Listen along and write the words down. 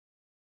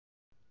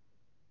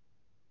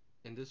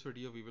In this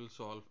video we will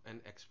solve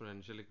an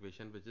exponential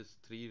equation which is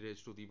 3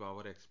 raised to the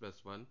power x plus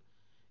 1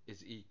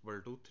 is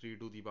equal to 3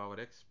 to the power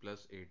x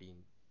plus 18.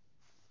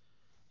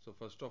 So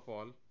first of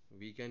all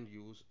we can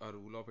use a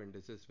rule of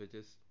indices which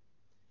is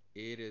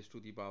a raised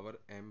to the power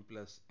m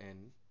plus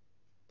n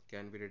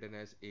can be written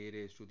as a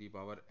raised to the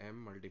power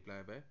m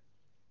multiplied by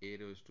a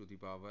raised to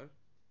the power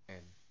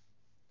n.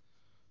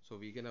 So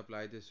we can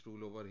apply this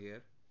rule over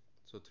here.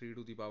 So 3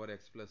 to the power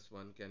x plus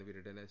 1 can be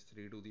written as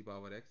 3 to the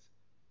power x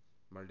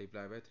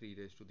multiplied by 3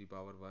 raised to the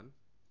power 1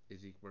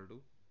 is equal to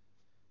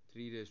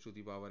 3 raised to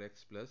the power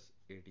x plus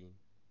 18.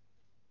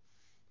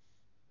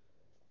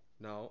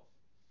 Now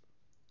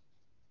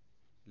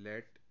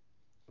let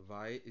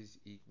y is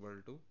equal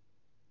to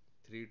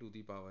 3 to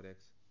the power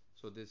x.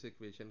 So this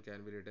equation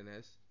can be written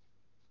as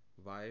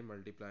y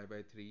multiplied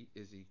by 3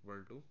 is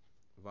equal to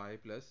y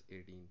plus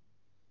 18.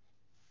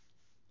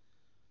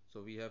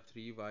 So we have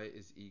 3y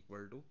is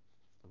equal to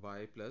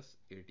y plus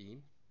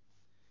 18,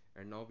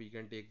 and now we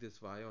can take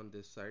this y on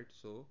this side,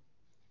 so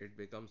it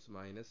becomes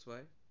minus y.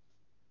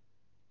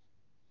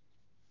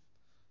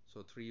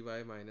 So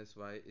 3y minus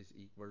y is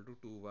equal to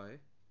 2y.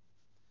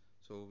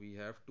 So we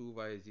have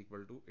 2y is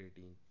equal to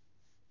 18.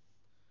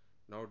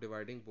 Now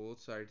dividing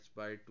both sides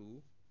by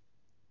 2,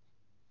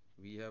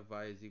 we have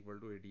y is equal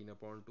to 18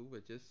 upon 2,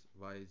 which is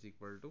y is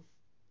equal to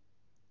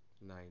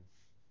 9.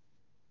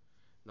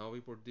 Now we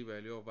put the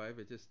value of y,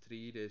 which is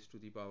 3 raised to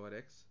the power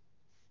x,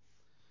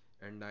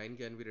 and 9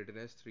 can be written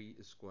as 3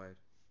 square.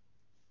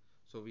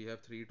 So we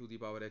have 3 to the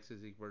power x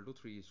is equal to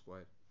 3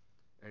 square.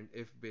 And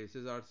if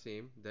bases are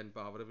same, then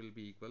power will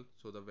be equal.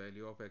 So the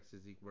value of x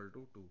is equal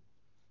to 2.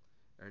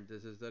 And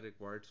this is the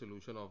required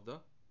solution of the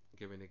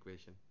given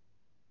equation.